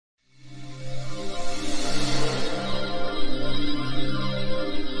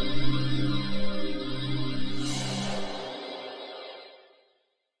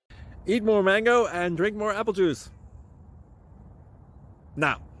eat more mango and drink more apple juice.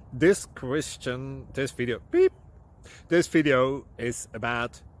 Now, this video is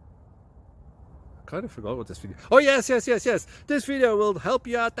about, I kind of forgot what this video, oh yes, this video will help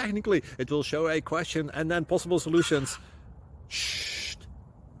you out technically. It will show a question and then possible solutions. Shh.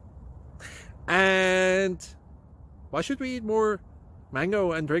 And why should we eat more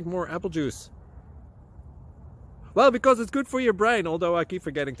mango and drink more apple juice? Well, because it's good for your brain, although I keep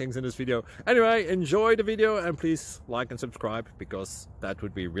forgetting things in this video. Anyway, enjoy the video and please like and subscribe, because that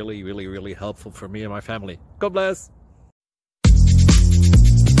would be really helpful for me and my family. God bless!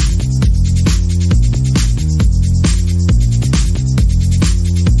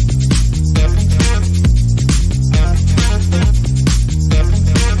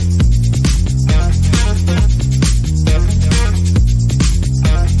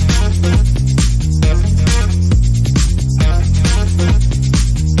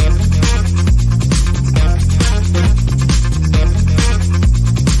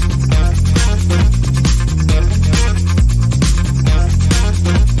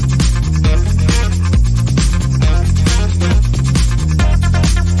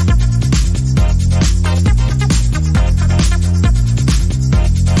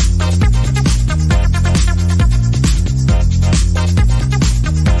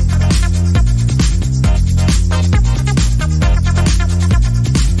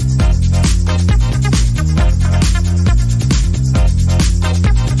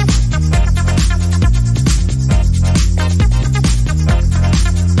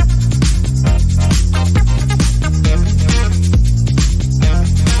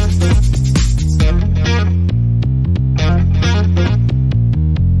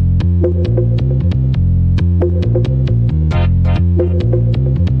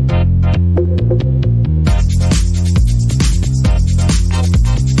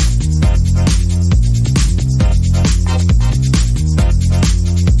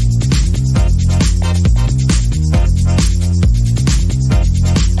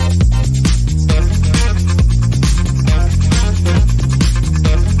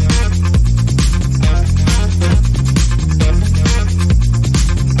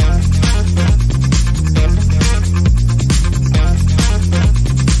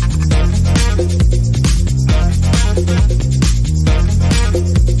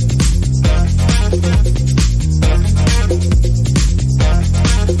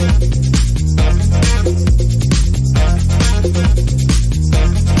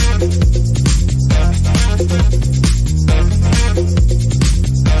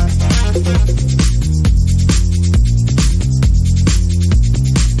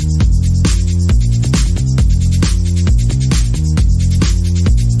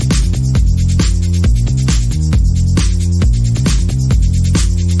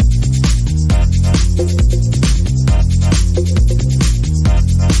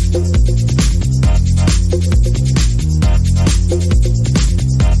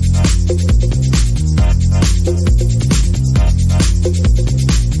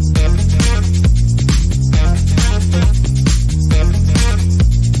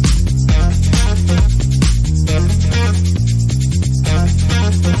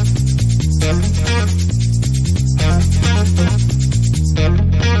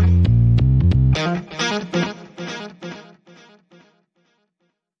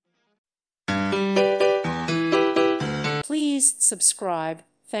 Please subscribe.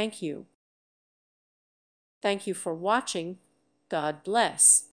 Thank you. Thank you for watching. God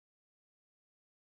bless.